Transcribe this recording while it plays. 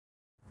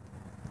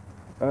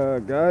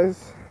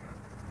Guys,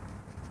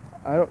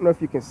 I don't know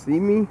if you can see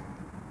me.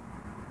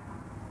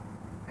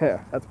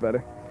 Yeah, that's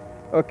better.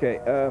 Okay,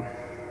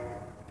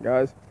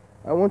 guys,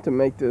 I want to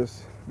make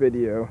this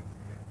video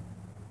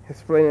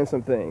explaining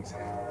some things.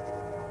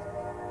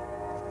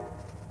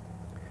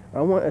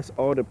 I want us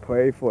all to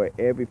pray for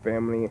every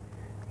family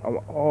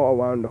all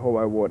around the whole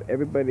wide world.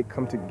 Everybody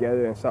come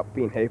together and stop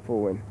being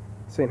hateful and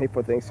saying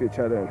hateful things to each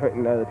other and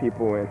hurting other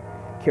people and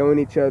killing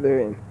each other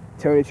and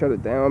tearing each other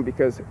down,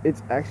 because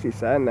it's actually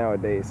sad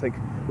nowadays. Like,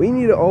 we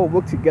need to all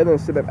work together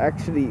instead of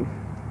actually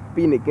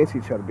being against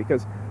each other,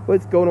 because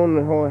what's going on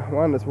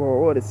around this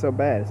world is so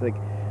bad. It's like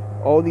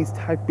all these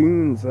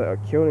typhoons are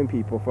killing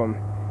people from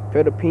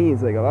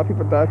Philippines. Like, a lot of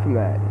people died from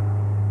that.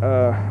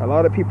 A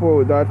lot of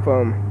people died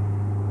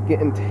from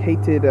getting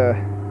tainted.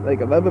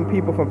 Like 11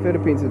 people from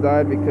Philippines have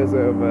died because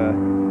of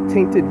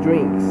tainted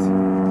drinks.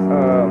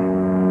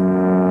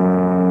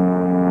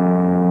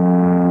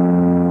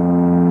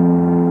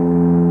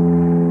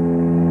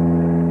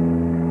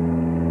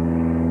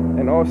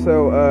 And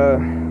also,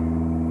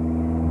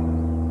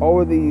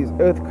 all of these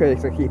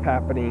earthquakes that keep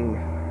happening,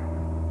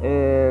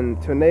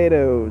 and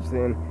tornadoes,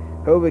 and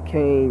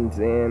hurricanes,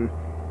 and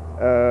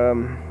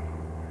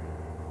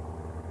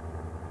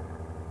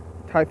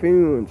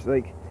typhoons.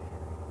 Like,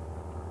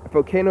 a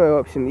volcano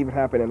eruption even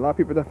happened, and a lot of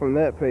people died from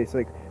that place.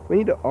 Like, we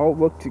need to all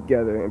work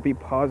together and be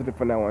positive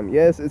from now on.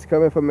 Yes, it's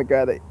coming from a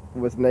guy that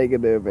was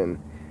negative and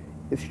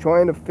is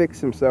trying to fix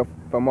himself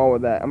from all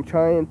of that. I'm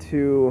trying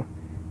to,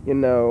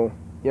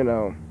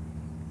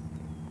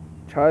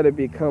 try to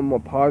become more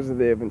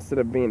positive instead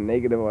of being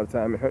negative all the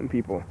time and hurting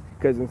people.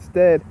 Because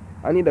instead,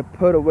 I need to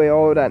put away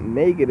all of that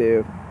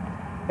negative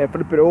and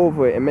flip it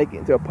over and make it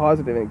into a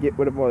positive and get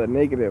rid of all the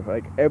negative.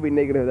 Like, every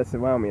negative that's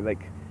around me.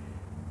 Like,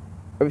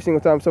 every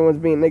single time someone's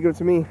being negative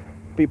to me,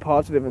 be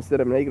positive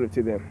instead of negative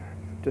to them.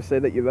 Just say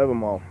that you love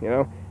them all,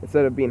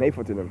 instead of being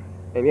hateful to them.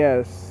 And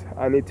yes,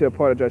 I need to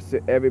apologize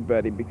to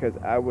everybody because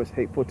I was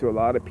hateful to a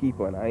lot of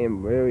people, and I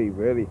am really,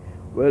 really,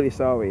 really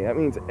sorry. That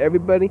means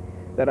everybody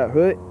that I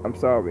hurt, I'm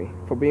sorry.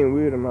 For being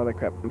weird and all that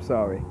crap, I'm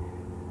sorry.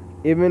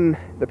 Even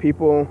the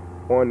people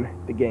on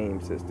the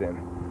game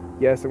system.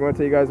 Yes, I'm going to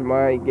tell you guys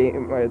my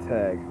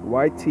tag.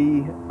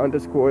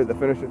 YT_ the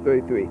finisher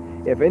 33.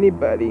 If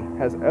anybody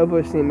has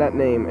ever seen that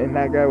name and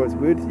that guy was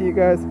weird to you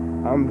guys,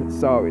 I'm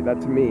sorry.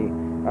 That's me.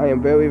 I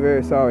am very,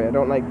 very sorry. I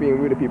don't like being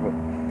rude to people.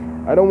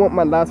 I don't want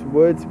my last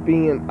words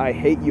being I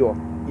hate you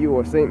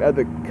or saying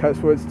other cuss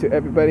words to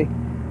everybody.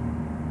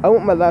 I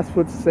want my last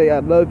words to say I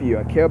love you,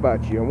 I care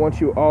about you, I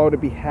want you all to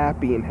be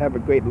happy and have a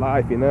great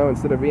life,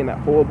 instead of being that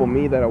horrible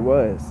me that I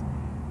was.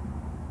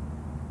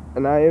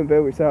 And I am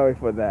very sorry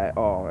for that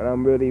all, and I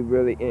really,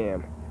 really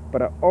am.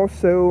 But I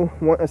also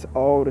want us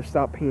all to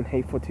stop being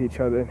hateful to each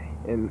other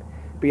and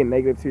being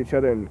negative to each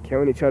other and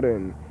killing each other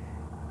and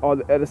all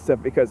the other stuff,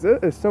 because there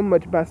is so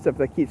much bad stuff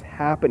that keeps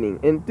happening.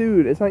 And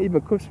dude, it's not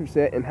even Christmas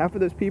yet, and half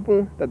of those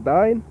people that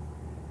died,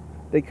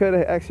 they could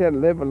have actually had to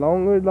live a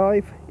longer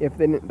life if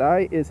they didn't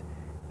die.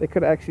 They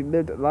could have actually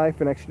lived a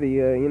life and actually,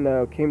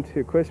 came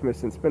to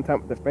Christmas and spent time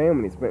with their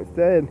families. But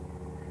instead,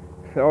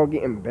 they're all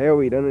getting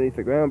buried underneath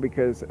the ground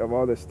because of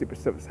all this stupid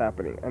stuff that's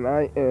happening. And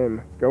I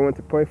am going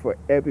to pray for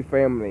every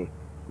family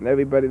and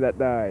everybody that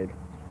died.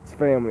 It's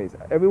families.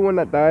 Everyone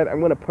that died, I'm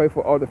going to pray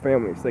for all the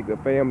families. Like the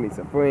families,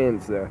 the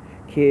friends, the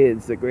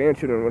kids, the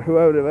grandchildren,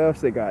 whoever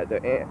else they got.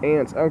 The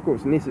aunts,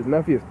 uncles, nieces,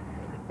 nephews.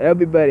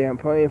 Everybody, I'm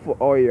praying for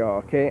all y'all,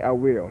 okay? I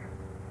will.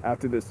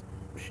 After this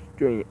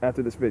stream,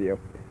 after this video.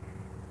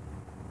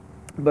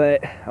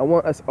 But I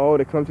want us all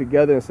to come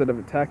together instead of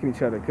attacking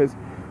each other, because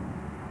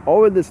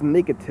all of this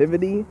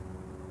negativity,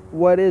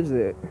 what is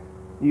it?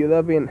 You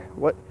loving,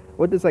 what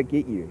does that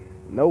get you?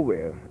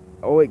 Nowhere.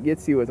 All it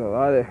gets you is a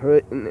lot of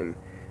hurt, and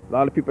a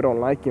lot of people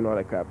don't like you and all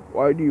that crap.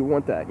 Why do you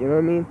want that? You know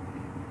what I mean?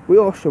 We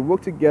all should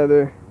work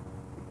together,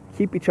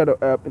 keep each other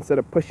up instead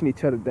of pushing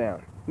each other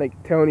down,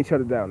 like tearing each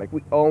other down. Like,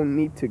 we all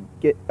need to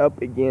get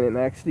up again and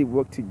actually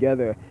work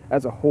together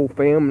as a whole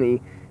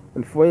family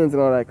and friends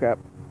and all that crap,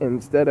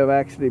 instead of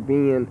actually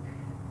being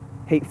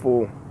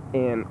hateful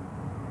and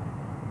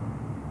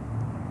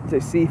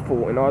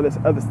deceitful and all this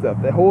other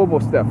stuff, that horrible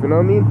stuff, you know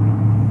what I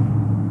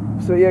mean?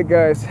 So yeah,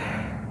 guys,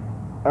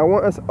 I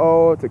want us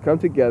all to come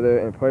together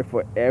and pray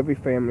for every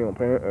family on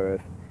planet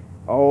Earth,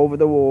 all over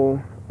the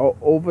world, all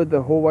over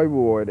the whole wide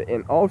world.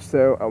 And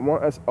also, I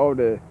want us all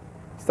to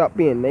stop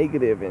being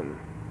negative and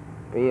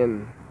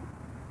being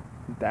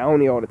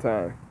downy all the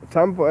time. It's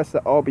time for us to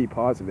all be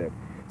positive.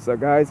 So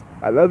guys,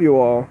 I love you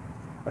all.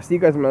 I'll see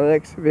you guys in my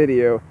next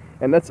video,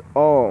 and let's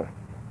all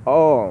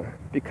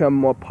become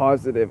more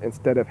positive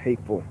instead of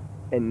hateful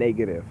and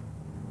negative.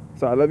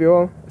 So I love you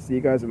all. I'll see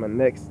you guys in my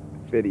next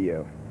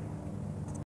video.